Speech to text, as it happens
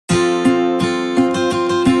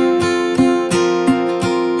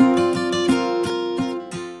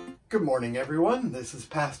morning, everyone. This is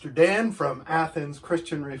Pastor Dan from Athens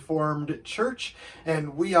Christian Reformed Church,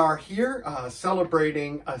 and we are here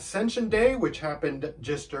celebrating Ascension Day, which happened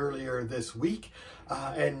just earlier this week,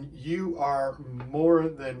 and you are more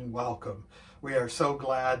than welcome. We are so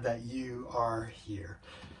glad that you are here.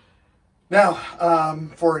 Now,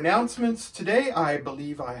 for announcements today, I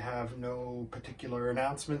believe I have no particular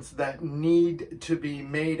announcements that need to be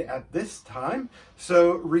made at this time,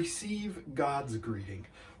 so receive God's greeting.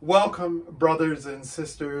 Welcome, brothers and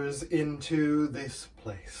sisters, into this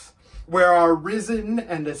place, where our risen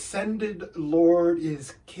and ascended Lord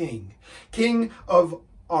is King, King of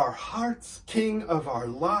our hearts, King of our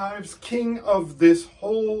lives, King of this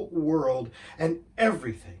whole world, and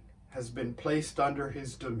everything has been placed under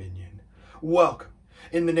his dominion. Welcome,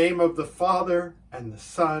 in the name of the Father, and the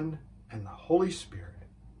Son, and the Holy Spirit.